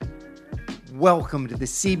Welcome to the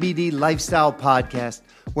CBD Lifestyle Podcast,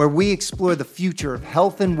 where we explore the future of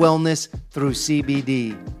health and wellness through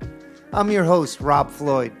CBD. I'm your host, Rob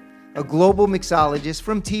Floyd, a global mixologist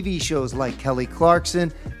from TV shows like Kelly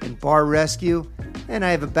Clarkson and Bar Rescue, and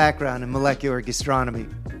I have a background in molecular gastronomy.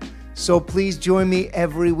 So please join me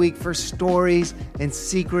every week for stories and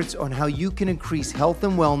secrets on how you can increase health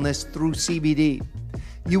and wellness through CBD.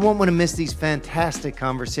 You won't want to miss these fantastic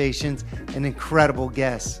conversations and incredible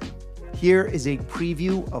guests. Here is a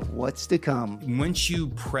preview of what's to come. Once you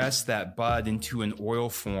press that bud into an oil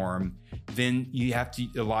form, then you have to,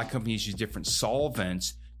 a lot of companies use different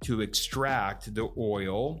solvents to extract the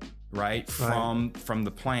oil, right, from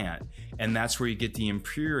the plant. And that's where you get the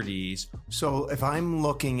impurities. So if I'm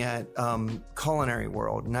looking at culinary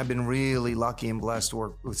world, and I've been really lucky and blessed to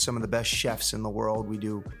work with some of the best chefs in the world. We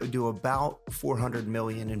do about 400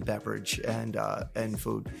 million in beverage and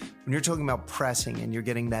food. When you're talking about pressing and you're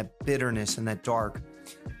getting that bitterness and that dark,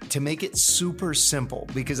 to make it super simple,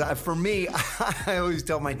 because for me, I always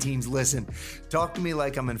tell my teams, listen, talk to me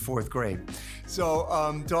like I'm in fourth grade.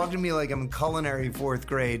 So talk to me like I'm in culinary fourth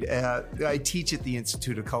grade. I teach at the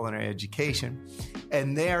Institute of Culinary Education.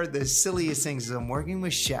 And there, the silliest things is I'm working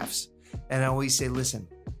with chefs. And I always say, listen,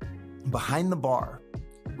 behind the bar,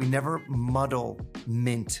 we never muddle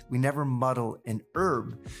mint. We never muddle an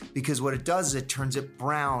herb, because what it does is it turns it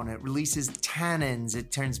brown. It releases tannins.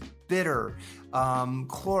 It turns bitter,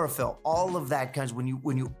 chlorophyll, all of that kinds. When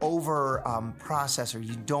you over process, or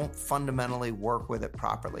you don't fundamentally work with it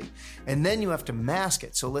properly, and then you have to mask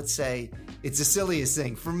it. So let's say it's the silliest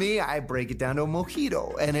thing for me. I break it down to a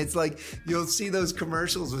mojito, and it's like you'll see those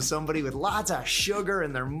commercials with somebody with lots of sugar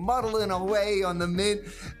and they're muddling away on the mint,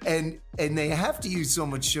 and they have to use so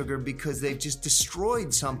much sugar because they've just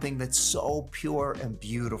destroyed something that's so pure and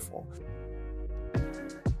beautiful.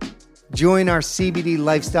 Join our CBD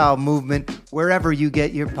lifestyle movement wherever you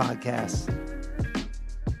get your podcasts.